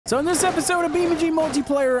So in this episode of BeamNG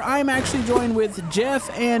Multiplayer, I'm actually joined with Jeff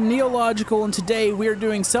and Neilogical, and today we are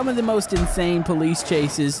doing some of the most insane police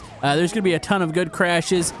chases. There's gonna be a ton of good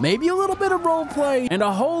crashes, maybe a little bit of roleplay, and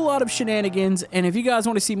a whole lot of shenanigans. And if you guys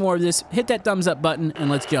want to see more of this, hit that thumbs up button and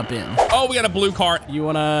let's jump in. Oh, we got a blue car. You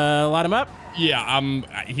wanna light him up? Yeah,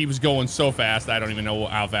 he was going so fast. I don't even know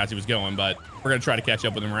how fast he was going, but we're gonna try to catch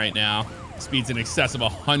up with him right now. Speed's in excess of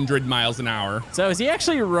 100 miles an hour. So is he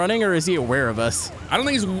actually running or is he aware of us? I don't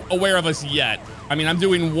think he's aware of us yet. I mean, I'm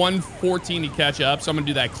doing 114 to catch up, so I'm gonna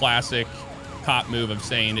do that classic cop move of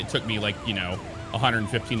saying it took me like,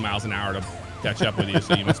 115 miles an hour to catch up with you,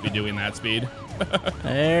 so you must be doing that speed.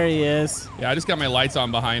 There he is. Yeah, I just got my lights on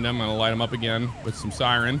behind him. I'm gonna light him up again with some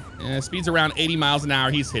siren. Speed's around 80 miles an hour.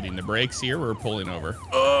 He's hitting the brakes here. We're pulling over.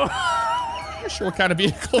 Oh, I'm not sure what kind of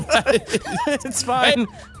vehicle that is. It's fine.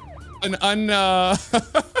 Hey, an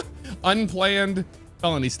unplanned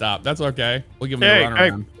felony stop. That's okay. We'll give him a run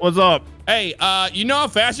around. What's up? Hey, you know how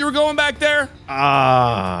fast you were going back there?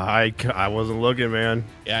 I wasn't looking, man.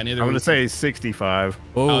 Yeah, neither. I'm gonna say 65.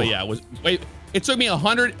 Oh yeah, it took me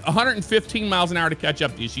 115 miles an hour to catch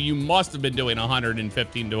up to you, so you must have been doing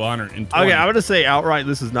 115 to 120. Okay, I'm gonna say outright,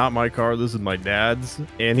 this is not my car. This is my dad's,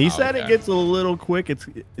 and he said it gets a little quick.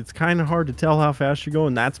 It's kind of hard to tell how fast you're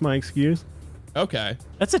going. That's my excuse. Okay.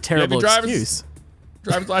 That's a terrible excuse.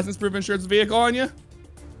 Driver's license, proof of insurance vehicle on you?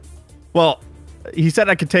 Well, he said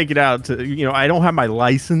I could take it out to, I don't have my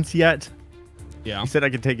license yet. Yeah. He said I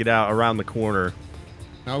could take it out around the corner.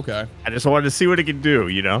 Okay. I just wanted to see what it could do,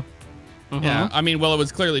 Yeah, I mean, well, it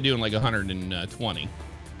was clearly doing like 120.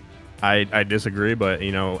 I disagree, but,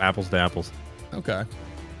 apples to apples. Okay.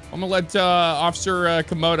 I'm gonna let Officer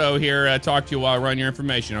Camodo here talk to you while I run your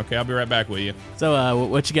information. Okay, I'll be right back with you. So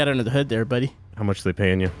what you got under the hood there, buddy? How much are they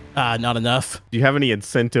paying you? Not enough. Do you have any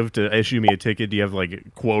incentive to issue me a ticket? Do you have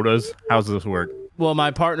like quotas? How's this work? Well, my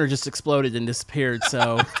partner just exploded and disappeared,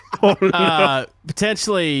 so Oh, no.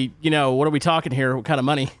 Potentially, what are we talking here? What kind of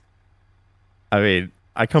money? I mean,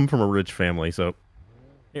 I come from a rich family, so.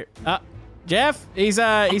 Here, Jeff, he's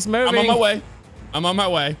moving. I'm on my way. I'm on my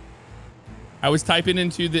way. I was typing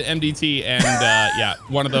into the MDT and yeah,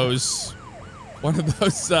 one of those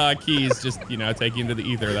keys just take you into the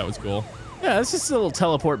ether. That was cool. Yeah, it's just a little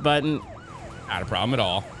teleport button. Not a problem at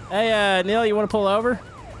all. Hey, Neil, you want to pull over?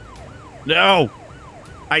 No,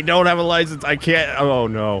 I don't have a license. I can't. Oh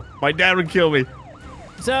no, my dad would kill me.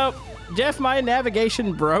 So, Jeff, my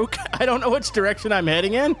navigation broke. I don't know which direction I'm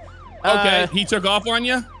heading in. Okay, he took off on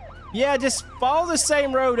you? Yeah, just follow the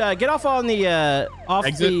same road. Get off on the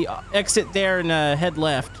exit there and head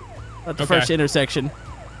left at the first intersection.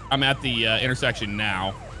 I'm at the intersection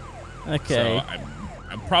now. Okay. So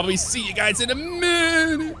I'll probably see you guys in a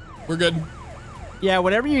minute. We're good. Yeah,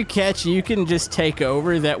 whenever you catch, you can just take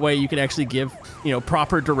over. That way you can actually give,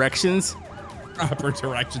 proper directions. Proper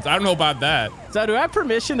directions. I don't know about that. So do I have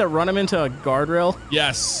permission to run him into a guardrail?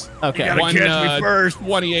 Yes. Okay. You gotta catch me first.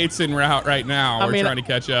 28's en route right now. We're trying to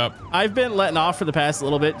catch up. I've been letting off for the past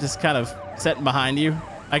little bit, just kind of sitting behind you.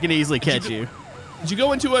 I can easily catch you. Did you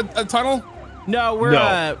go into a tunnel? No,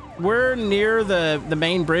 we're near the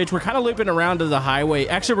main bridge. We're kind of looping around to the highway.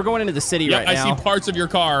 Actually, we're going into the city right now. I see parts of your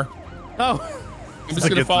car. Oh. I'm just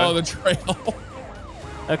gonna follow the trail.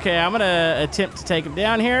 Okay, I'm gonna attempt to take him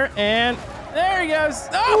down here, and there he goes.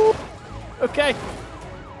 Oh, okay.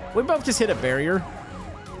 We both just hit a barrier.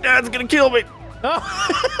 Dad's gonna kill me.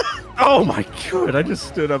 Oh. Oh my God! I just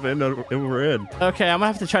stood up and we're in. Okay, I'm gonna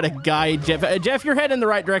have to try to guide Jeff. Jeff, you're heading in the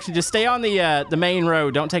right direction. Just stay on the main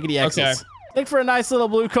road. Don't take any exits. Okay. Look for a nice little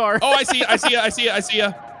blue car. Oh, I see you.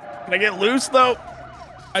 Can I get loose though?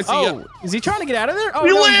 I see you. Is he trying to get out of there? Oh, He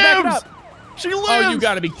no, lives! he's backing up. She lives. Oh, you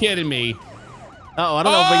gotta be kidding me. Oh, I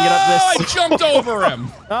don't know if we can get up this. I jumped over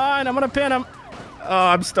him. Oh, and I'm gonna pin him. Oh,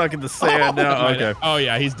 I'm stuck in the sand now. Okay. Oh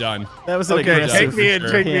yeah, he's done. That was an Okay, aggressive. take me in,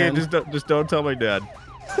 sure. take me in. Just don't tell my dad.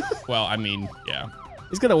 Well, I mean, yeah.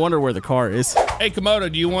 He's gonna wonder where the car is. Hey,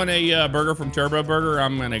 Camodo, do you want a burger from Turbo Burger?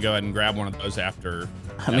 I'm gonna go ahead and grab one of those after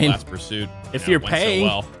that last pursuit. If you're paying.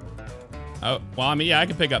 So well. Oh, well, I mean, yeah, I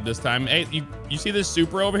can pick up this time. Hey, you see this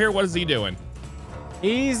Supra over here? What is he doing?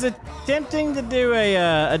 He's attempting to do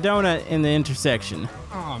a donut in the intersection.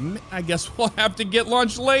 Oh, man, I guess we'll have to get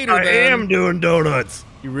lunch later. I then. am doing donuts.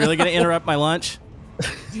 You really gonna interrupt my lunch? Did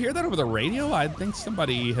you hear that over the radio? I think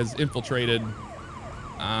somebody has infiltrated.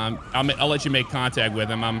 I'll let you make contact with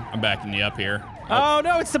him. I'm backing you up here. Oh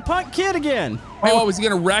no, it's the punk kid again. Oh, is he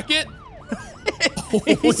gonna wreck it?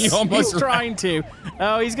 He's trying to.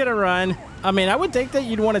 Oh, he's gonna run. I mean, I would think that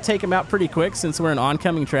you'd want to take him out pretty quick since we're in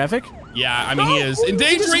oncoming traffic. Yeah, I mean, he is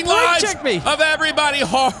endangering lives of everybody.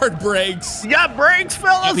 Hard brakes. You got brakes,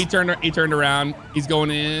 fellas? Yep, he turned around. He's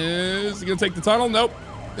going in. Is he going to take the tunnel? Nope.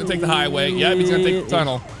 Going to take the highway. Yep, he's going to take the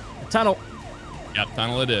tunnel. Tunnel. Yep,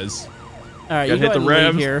 tunnel it is. All right, you hit the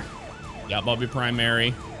revs here. Yep, I'll be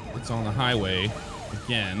primary. It's on the highway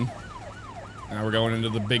again. Now we're going into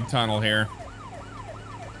the big tunnel here.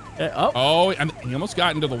 He almost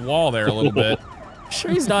got into the wall there a little bit.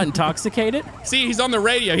 Sure he's not intoxicated? See, he's on the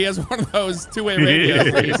radio. He has one of those two-way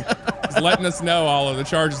radios. Where he's letting us know all of the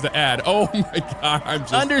charges to add. Oh my God, I'm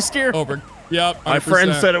just understeer. Over. Yep. 100%. My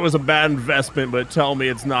friend said it was a bad investment, but tell me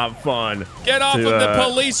it's not fun. Get off of the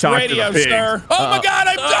police radio, sir. Oh my God,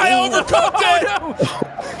 I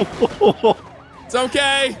overcooked it. It's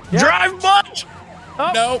okay. Yep. Drive much.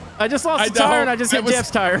 Oh, nope. I just lost the tire and I just hit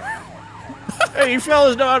Jeff's tire. Hey, you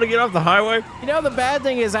fellas know how to get off the highway? You know, the bad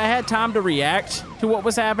thing is I had time to react to what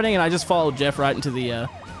was happening, and I just followed Jeff right into the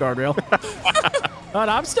guardrail. But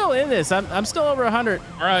I'm still in this. I'm still over 100. All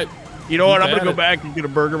right. You know what? I'm going to go back and get a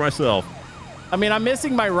burger myself. I mean, I'm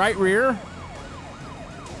missing my right rear.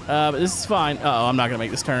 But this is fine. Uh-oh, I'm not going to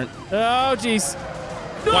make this turn. Oh, jeez.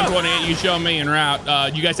 128, you show me en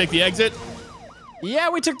route. You guys take the exit? Yeah,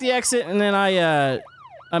 we took the exit, and then I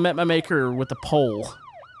met my maker with the pole.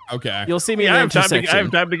 Okay. You'll see me in the intersection. I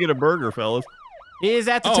have time to get a burger, fellas. He is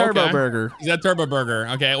at the Turbo Burger. He's at Turbo Burger.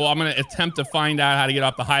 Okay, well, I'm going to attempt to find out how to get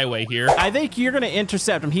off the highway here. I think you're going to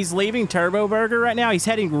intercept him. He's leaving Turbo Burger right now. He's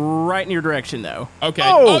heading right in your direction, though. Okay.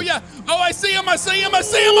 Oh, yeah. Oh, I see him. I see him. I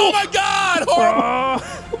see him. Oh, my God.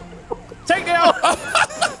 Take down.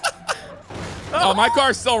 Oh, my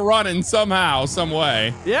car's still running somehow, some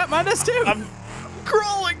way. Yeah, mine does too. I'm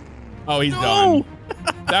crawling. Oh, he's done.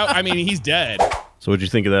 I mean, he's dead. So what'd you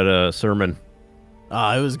think of that sermon?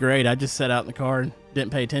 Oh, it was great. I just sat out in the car and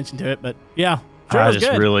didn't pay attention to it, but yeah. Sure, I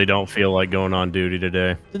just really don't feel like going on duty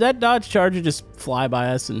today. Did that Dodge Charger just fly by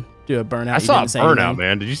us and do a burnout? I saw a burnout,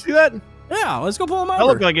 man. Did you see that? Yeah, let's go pull him over. That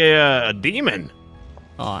looked like a demon.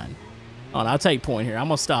 On, I'll take point here. I'm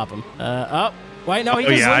gonna stop him. Wait, no, he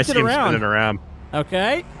just I looked see it him around. spinning around.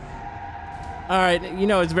 Okay. All right, you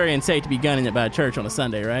know it's very unsafe to be gunning it by a church on a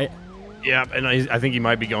Sunday, right? Yeah, and I think he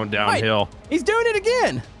might be going downhill. Wait, he's doing it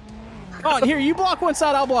again. Oh, here, you block one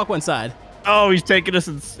side, I'll block one side. Oh, he's taking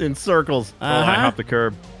us in circles. Oh, I hopped the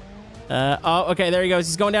curb. Okay, there he goes.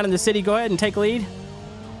 He's going down in the city. Go ahead and take lead.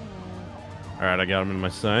 All right, I got him in my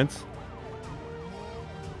sights.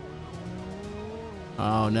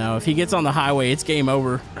 Oh, no. If he gets on the highway, it's game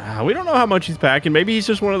over. We don't know how much he's packing. Maybe he's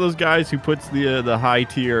just one of those guys who puts the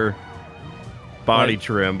high-tier body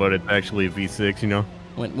trim, but it's actually a V6, you know?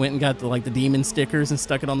 Went and got the demon stickers and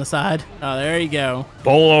stuck it on the side. Oh, there you go.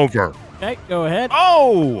 Pull over. Okay, go ahead.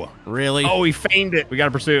 Oh! Really? Oh, he feigned it. We got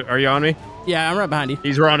to pursue. Are you on me? Yeah, I'm right behind you.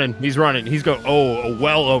 He's running. He's running. He's going,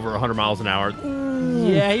 well over 100 miles an hour.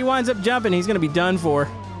 Yeah, he winds up jumping. He's going to be done for.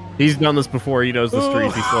 He's done this before. He knows the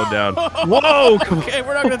streets. He slowed down. Whoa! Okay,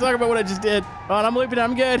 we're not going to talk about what I just did. I'm looping.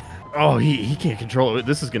 I'm good. Oh, he can't control it.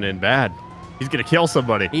 This is going to end bad. He's going to kill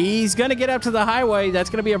somebody. He's going to get up to the highway.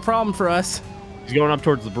 That's going to be a problem for us. He's going up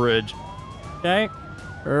towards the bridge. Okay.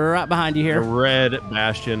 Right behind you here. The red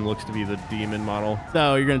Bastion looks to be the demon model.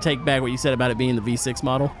 So you're going to take back what you said about it being the V6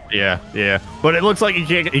 model? Yeah. But it looks like he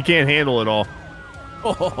can't handle it all.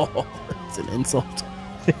 Oh, it's an insult.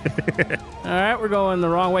 All right, we're going the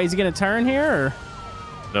wrong way. Is he going to turn here? Or?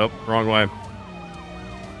 Nope, wrong way.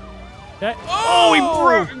 Okay. Oh, he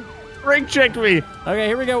brake checked me. Okay,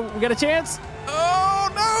 here we go. We got a chance.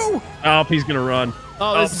 Oh, no. Oh, he's going to run.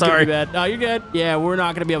 Oh, this is sorry. Bad. No, you're good. Yeah, we're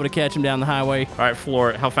not going to be able to catch him down the highway. All right, floor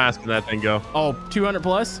it. How fast can that thing go? Oh, 200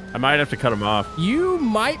 plus? I might have to cut him off. You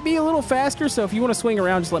might be a little faster, so if you want to swing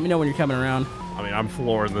around, just let me know when you're coming around. I mean, I'm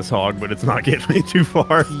flooring this hog, but it's not getting me too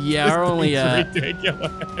far. Yeah, we're only...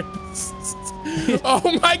 ridiculous. Oh,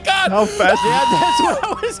 my God. How fast? Yeah, that's what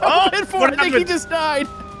I was hoping for. I think he just died.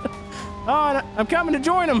 Oh, I'm coming to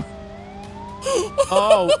join him.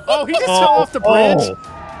 Oh, he just fell off the bridge.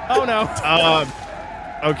 Oh, no.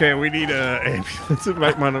 Okay, we need a ambulance.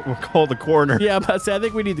 We'll call the coroner. Yeah, but I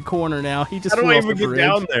think we need the coroner now. He just flew off the bridge.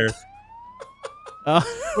 How do I even get down there?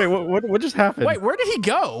 Wait, what just happened? Wait, where did he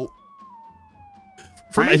go?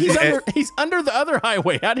 For me, he's under the other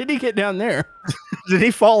highway. How did he get down there? Did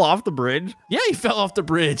he fall off the bridge? Yeah, he fell off the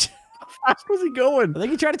bridge. How fast was he going? I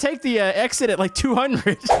think he tried to take the exit at like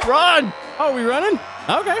 200. Run! Oh, we running?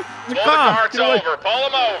 Okay. Pull the carts over. Pull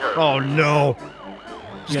them over. Oh, no.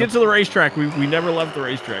 Just get to the racetrack. We never left the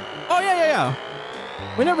racetrack. Oh, yeah.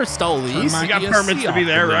 We never stole these. We got permits to be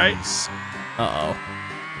there, right? Uh-oh.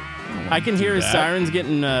 I can hear his sirens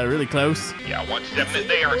getting really close. Yeah, once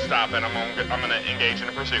they aren't stopping, I'm gonna engage in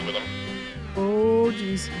a pursuit with them. Oh,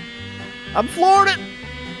 jeez. I'm floored it.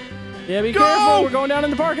 Yeah, be Go! careful. We're going down in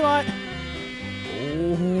the parking lot.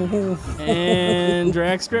 And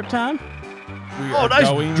drag strip time. We Oh, are nice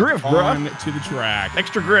going drift, bro. on to the track.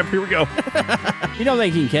 Extra grip. Here we go. You don't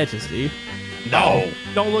think he can catch us, do you? No.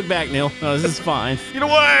 Don't look back, Neil. No, this is fine. Get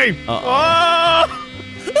away. Uh-oh. Oh.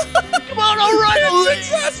 Come on, O'Reilly.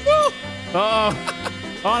 Successful. Oh,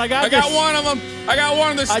 I got I got one of them. I got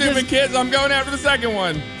one of the stupid just- kids. I'm going after the second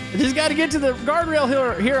one. I just got to get to the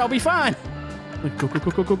guardrail here. I'll be fine. Go.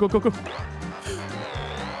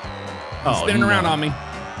 He's spinning around on me.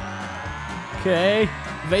 Okay.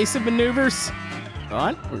 Evasive maneuvers. Come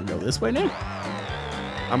on. We're going to go this way now.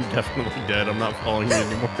 I'm definitely dead. I'm not following you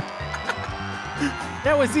anymore.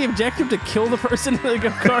 That was the objective, to kill the person in the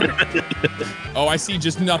go-kart. Oh, I see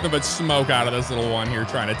just nothing but smoke out of this little one here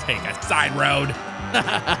trying to take a side road.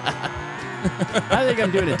 I think I'm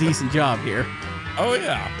doing a decent job here. Oh,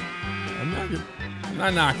 yeah. I'm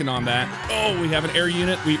not knocking on that. Oh, we have an air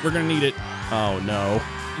unit. We're going to need it. Oh, no.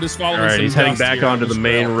 Just following All right, some he's heading dust back here onto on the this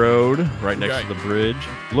main trail. road, right next Okay. to the bridge.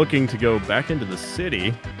 Looking to go back into the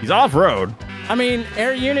city. He's off-road. I mean,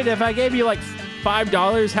 air unit, if I gave you like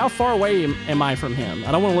 $5, how far away am I from him?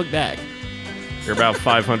 I don't want to look back. You're about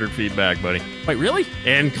 500 feet back, buddy. Wait, really?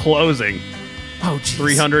 And closing. Oh, jeez.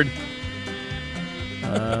 300.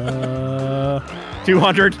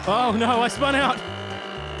 200. Oh, no, I spun out.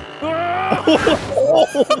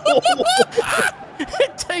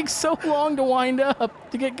 It takes so long to wind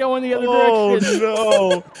up to get going the other direction.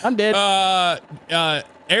 No. I'm dead.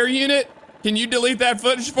 Air unit, can you delete that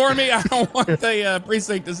footage for me? I don't want the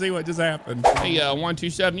precinct to see what just happened. Hey,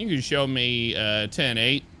 127, you can show me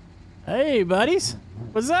 10-8. Hey, buddies.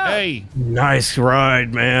 What's up? Hey, Nice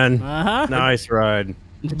ride, man. Uh-huh. Nice ride.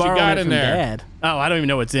 What you got in there? Dad. Oh, I don't even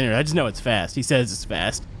know what's in here. I just know it's fast. He says it's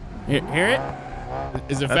fast. Hear it?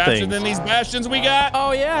 is it That faster thing's- than these bastions we got?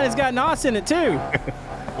 Oh, yeah, and it's got knots in it, too.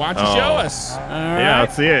 Why don't you show us? All Yeah, right.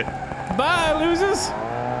 let's see it. Bye, losers.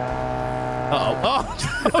 Uh-oh.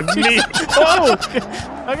 Oh, Me. Oh! okay,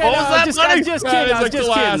 What no, was I that, was buddy? just That kidding. is I was a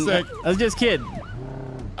just classic. kidding. I was just kidding.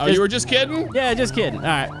 Oh, you were just kidding? Yeah, just kidding. All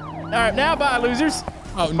right. All right, now bye, losers.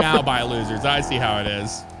 Oh, now by losers. I see how it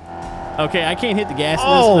is. Okay, I can't hit the gas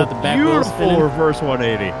Oh, without the back wheels beautiful spinning. reverse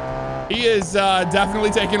 180. He is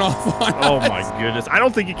definitely taking off on Oh us. my goodness. I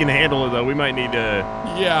don't think he can handle it though. We might need to.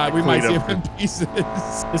 Yeah, we might see Clean him up. in pieces.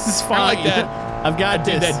 This is I fine. like that. I've got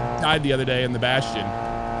Dude this. that died the other day in the Bastion.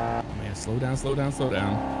 Oh, man, slow down, slow down, slow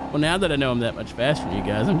down. Well, now that I know I'm that much faster than you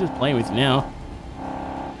guys, I'm just playing with you now.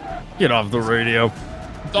 Get off the radio.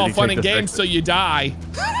 It's all he fun take and this games exit? till you die.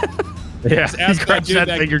 Yeah, ask he that crashed dude that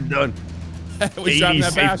that- thing, you're done. We shot 80 in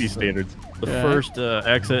that safety Bastion. standards. The Yeah. first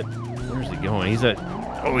exit. Where's he going? He's at.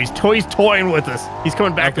 Oh, he's toying with us. He's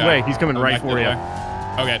coming back Okay. the way. He's coming I'm right back for the you. way.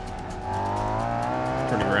 Okay,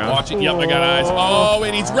 Turning around. watch it. Yep, I got eyes. Oh,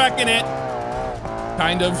 and he's wrecking it.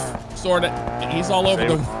 Kind of, sort of. He's all over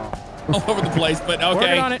Same. all over the place, but Working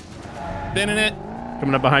okay. on it. Spinning it.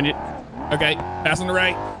 Coming up behind you. Okay, pass on the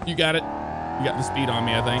right. You got it. You got the speed on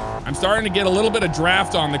me, I think. I'm starting to get a little bit of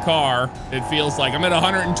draft on the car. It feels like I'm at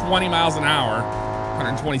 120 miles an hour.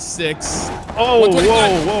 126. Oh, whoa,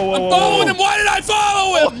 125. whoa. I'm following him. Why did I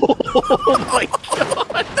follow him? Oh my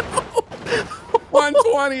god.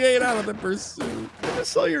 128 out of the pursuit. I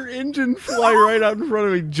saw your engine fly right out in front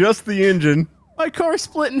of me. Just the engine. My car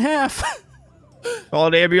split in half. Call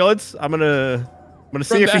an ambulance. I'm gonna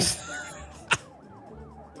see if he's.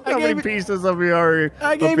 How many gave it- pieces of you are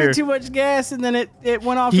I gave up it here? too much gas, and then it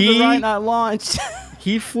went off to the right and I launched.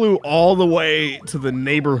 He flew all the way to the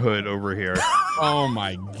neighborhood over here. Oh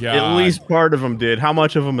my god. At least part of them did. How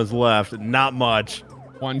much of them is left? Not much.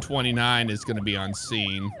 129 is going to be on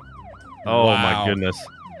scene. Oh Wow. my goodness.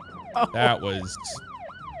 That was.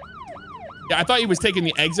 Yeah, I thought he was taking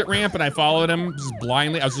the exit ramp, and I followed him just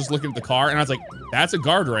blindly. I was just looking at the car, and I was like, "That's a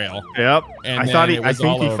guardrail." Yep. And I then thought it was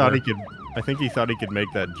all over. I think he thought he could make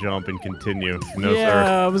that jump and continue. No, yeah,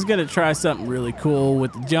 sir. I was gonna try something really cool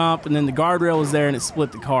with the jump, and then the guardrail was there, and it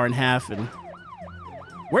split the car in half. And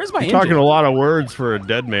where's my You're engine? talking a lot of words for a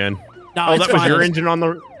dead man. No, Oh, it's that was fine. your engine on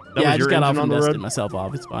the. That Yeah, I was just your got off engine on and the dusted road. myself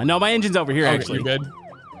off. It's fine. No, my engine's over here Okay, actually. you good?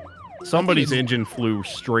 Somebody's engine flew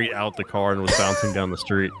straight out the car and was bouncing down the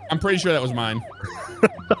street. I'm pretty sure that was mine.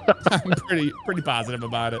 I'm pretty positive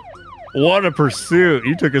about it. What a pursuit!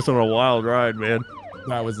 You took us on a wild ride, man.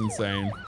 That was insane.